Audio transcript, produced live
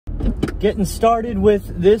Getting started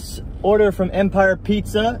with this order from Empire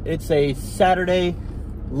Pizza. It's a Saturday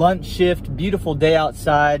lunch shift, beautiful day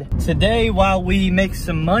outside. Today, while we make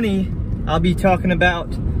some money, I'll be talking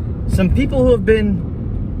about some people who have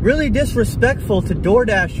been really disrespectful to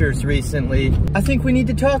DoorDashers recently. I think we need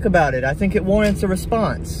to talk about it. I think it warrants a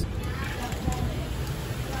response.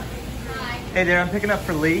 Hey there, I'm picking up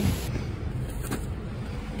for Lee.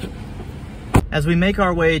 As we make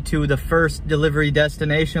our way to the first delivery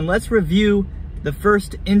destination, let's review the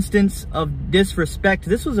first instance of disrespect.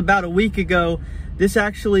 This was about a week ago. This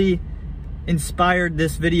actually inspired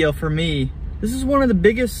this video for me. This is one of the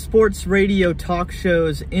biggest sports radio talk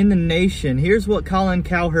shows in the nation. Here's what Colin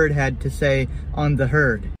Cowherd had to say on The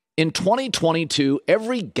Herd. In 2022,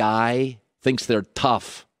 every guy thinks they're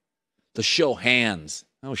tough. To show hands.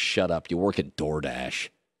 Oh, shut up. You work at DoorDash.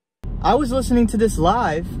 I was listening to this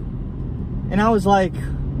live, and I was like,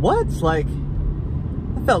 what? Like,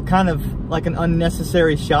 I felt kind of like an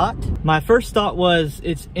unnecessary shot. My first thought was,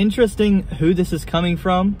 it's interesting who this is coming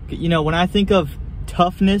from. You know, when I think of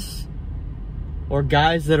toughness or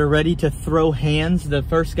guys that are ready to throw hands, the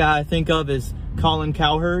first guy I think of is Colin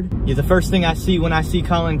Cowherd. Yeah, the first thing I see when I see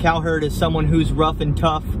Colin Cowherd is someone who's rough and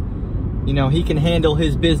tough. You know, he can handle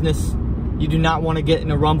his business. You do not want to get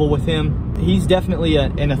in a rumble with him. He's definitely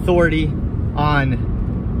an authority on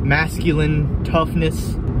masculine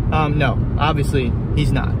toughness. No, obviously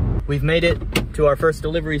he's not. We've made it to our first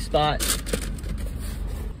delivery spot.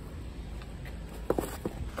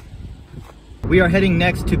 We are heading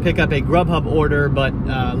next to pick up a Grubhub order, but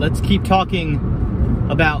let's keep talking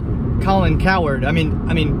about Colin Cowherd. I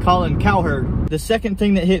mean Colin Cowherd. The second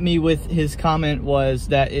thing that hit me with his comment was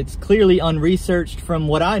that it's clearly unresearched from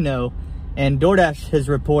what I know, and DoorDash has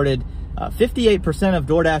reported 58% of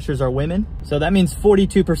DoorDashers are women. So that means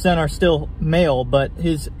 42% are still male, but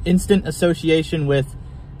his instant association with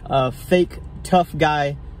a fake tough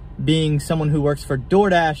guy being someone who works for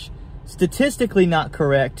DoorDash, statistically not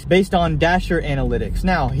correct based on Dasher analytics.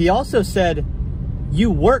 Now, he also said,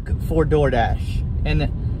 you work for DoorDash.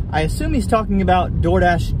 And I assume he's talking about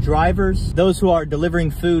DoorDash drivers, those who are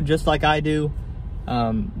delivering food just like I do.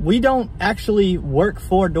 We don't actually work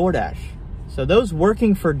for DoorDash. So those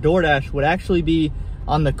working for DoorDash would actually be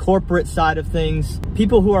on the corporate side of things.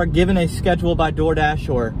 People who are given a schedule by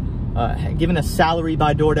DoorDash or given a salary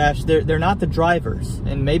by DoorDash, they're not the drivers.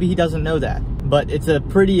 And maybe he doesn't know that. But it's a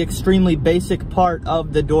pretty extremely basic part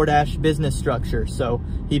of the DoorDash business structure. So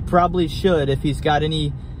he probably should if he's got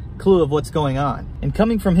any clue of what's going on. And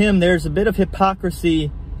coming from him, there's a bit of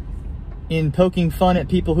hypocrisy in poking fun at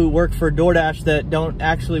people who work for DoorDash that don't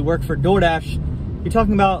actually work for DoorDash. You're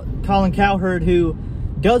talking about Colin Cowherd, who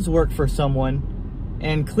does work for someone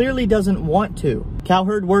and clearly doesn't want to.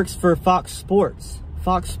 Cowherd works for Fox Sports.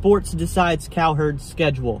 Fox Sports decides Cowherd's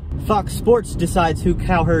schedule. Fox Sports decides who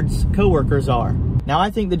Cowherd's coworkers are. Now,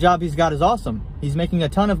 I think the job he's got is awesome. He's making a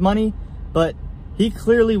ton of money, but he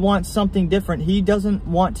clearly wants something different. He doesn't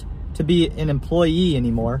want to be an employee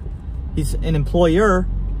anymore. He's an employer.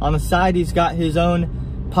 On the side, he's got his own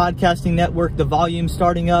podcasting network, The Volume,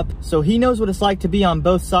 starting up. So he knows what it's like to be on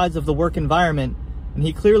both sides of the work environment, and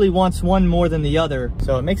he clearly wants one more than the other.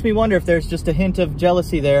 So it makes me wonder if there's just a hint of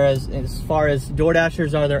jealousy there as far as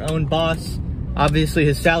DoorDashers are their own boss. Obviously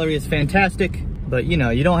his salary is fantastic, but you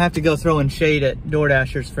know, you don't have to go throwing shade at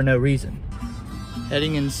DoorDashers for no reason.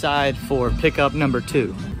 Heading inside for pickup number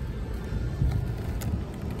 2.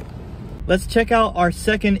 Let's check out our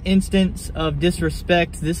second instance of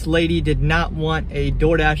disrespect. This lady did not want a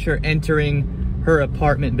DoorDasher entering her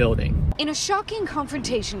apartment building. In a shocking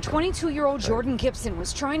confrontation, 22-year-old Jordan Gibson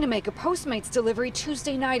was trying to make a Postmates delivery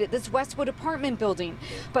Tuesday night at this Westwood apartment building.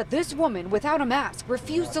 But this woman, without a mask,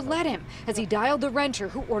 refused to let him as he dialed the renter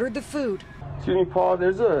who ordered the food. Excuse me, Paul,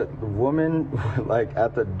 there's a woman, like,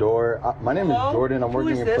 at the door. My name is Jordan. I'm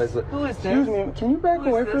working in place. Who is this? Excuse me, can you back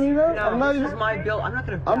away from me, man? No, I'm not this even... is my bill. I'm not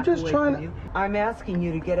going to back I'm just away trying from you. I'm asking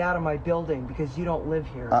you to get out of my building because you don't live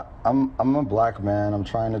here. I'm a black man. I'm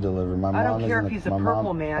trying to deliver. My mom I don't care if he's a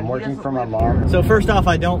purple man. I'm He working doesn't for my live mom. here. So first off,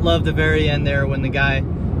 I don't love the very end there when the guy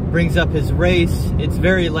brings up his race. It's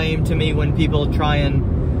very lame to me when people try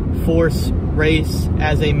and force race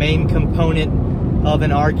as a main component of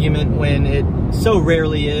an argument when it so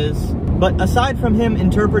rarely is. But aside from him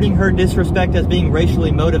interpreting her disrespect as being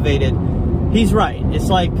racially motivated, he's right. It's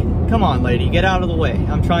like, come on, lady, get out of the way.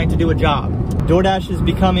 I'm trying to do a job. DoorDash is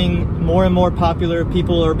becoming more and more popular.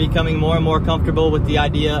 People are becoming more and more comfortable with the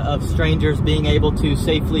idea of strangers being able to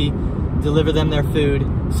safely deliver them their food.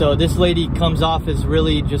 So this lady comes off as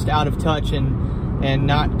really just out of touch and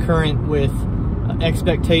not current with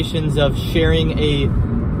expectations of sharing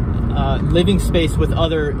living space with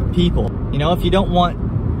other people. You know, if you don't want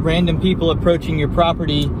random people approaching your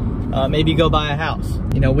property, maybe go buy a house.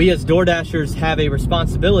 You know, we as DoorDashers have a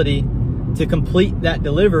responsibility to complete that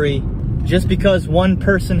delivery. Just because one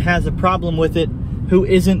person has a problem with it who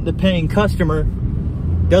isn't the paying customer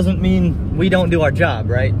doesn't mean we don't do our job,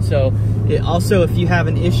 right? So also, if you have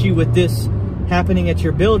an issue with this happening at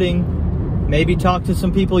your building, maybe talk to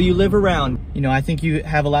some people you live around. You know, I think you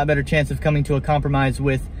have a lot better chance of coming to a compromise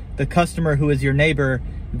with the customer who is your neighbor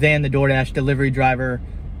than the DoorDash delivery driver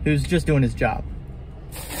who's just doing his job.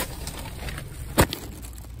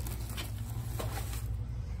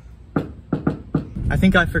 I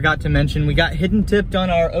think I forgot to mention, we got hidden tipped on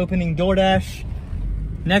our opening DoorDash.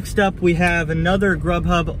 Next up, we have another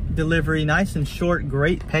Grubhub delivery, nice and short,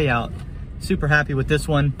 great payout. Super happy with this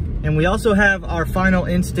one. And we also have our final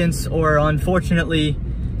instance, or unfortunately,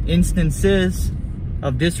 instances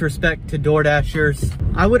of disrespect to DoorDashers.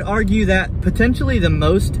 I would argue that potentially the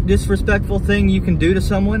most disrespectful thing you can do to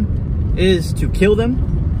someone is to kill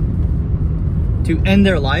them, to end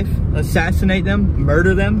their life, assassinate them,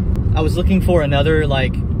 murder them. I was looking for another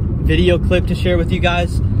video clip to share with you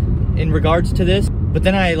guys in regards to this, but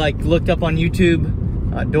then I looked up on YouTube,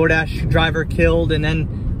 DoorDash driver killed, and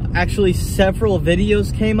then actually several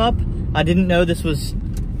videos came up. I didn't know this was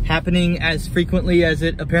happening as frequently as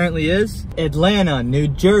it apparently is. Atlanta, New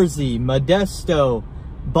Jersey, Modesto,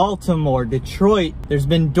 Baltimore, Detroit. There's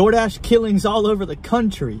been DoorDash killings all over the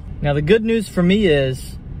country. Now the good news for me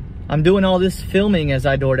is I'm doing all this filming as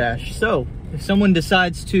I DoorDash. So if someone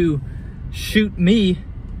decides to shoot me,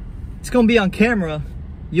 it's gonna be on camera.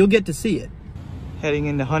 You'll get to see it. Heading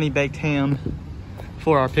into Honey Baked Ham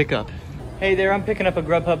for our pickup. Hey there, I'm picking up a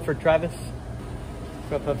Grubhub for Travis.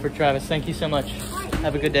 Grubhub for Travis, thank you so much.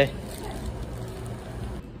 Have a good day.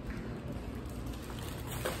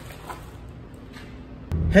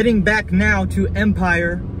 Heading back now to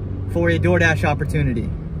Empire for a DoorDash opportunity.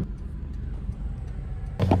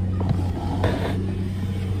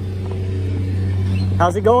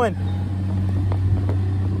 How's it going?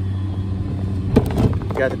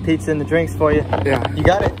 Got the pizza and the drinks for you. Yeah. You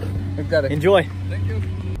got it? I've got it. Enjoy. Thank you.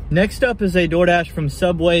 Next up is a DoorDash from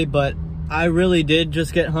Subway, but I really did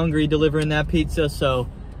just get hungry delivering that pizza, so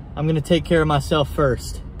I'm gonna take care of myself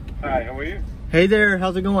first. Hi, how are you? Hey there,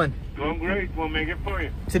 how's it going? Doing great. We'll make it for you.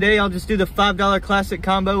 Today I'll just do the $5 classic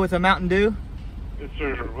combo with a Mountain Dew. Yes,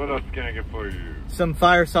 sir. What else can I get for you? Some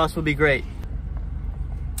fire sauce would be great.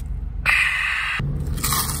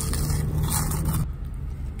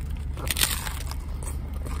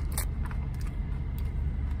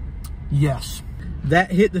 Yes,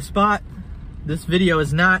 that hit the spot. This video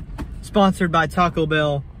is not sponsored by Taco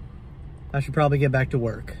Bell. I should probably get back to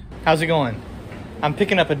work. How's it going? I'm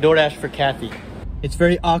picking up a DoorDash for Kathy. It's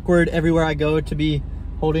very awkward everywhere I go to be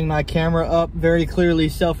holding my camera up, very clearly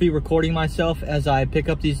selfie recording myself as I pick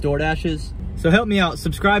up these DoorDashes. So help me out,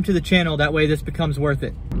 subscribe to the channel, that way this becomes worth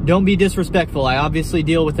it. Don't be disrespectful, I obviously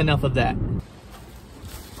deal with enough of that.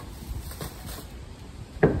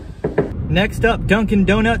 Next up, Dunkin'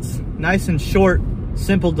 Donuts, nice and short,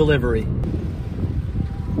 simple delivery.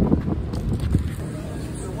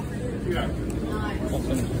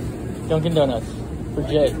 Dunkin' Donuts, for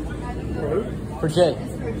Jay. For Jay.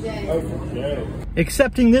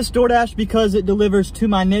 Accepting this DoorDash because it delivers to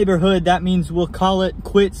my neighborhood, that means we'll call it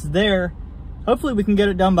quits there. Hopefully we can get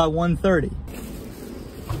it done by 1:30.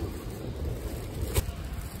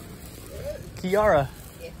 Kiara,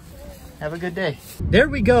 have a good day. There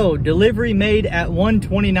we go, delivery made at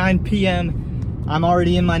 1:29 p.m. I'm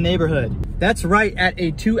already in my neighborhood. That's right, at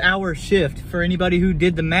a 2-hour shift. For anybody who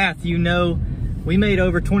did the math, you know we made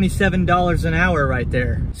over $27 an hour right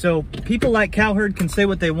there. So people like Cowherd can say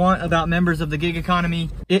what they want about members of the gig economy.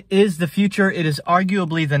 It is the future. It is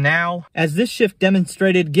arguably the now. As this shift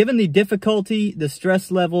demonstrated, given the difficulty, the stress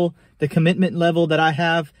level, the commitment level that I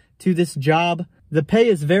have to this job, the pay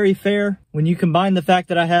is very fair. When you combine the fact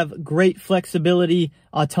that I have great flexibility,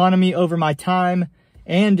 autonomy over my time,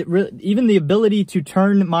 and even the ability to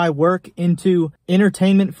turn my work into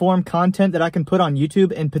entertainment form content that I can put on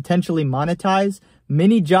YouTube and potentially monetize.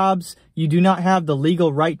 Many jobs, you do not have the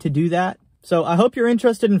legal right to do that. So I hope you're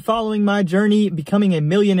interested in following my journey, becoming a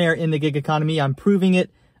millionaire in the gig economy. I'm proving it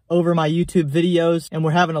over my YouTube videos, and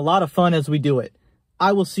we're having a lot of fun as we do it.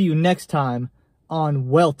 I will see you next time on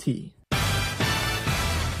Welte.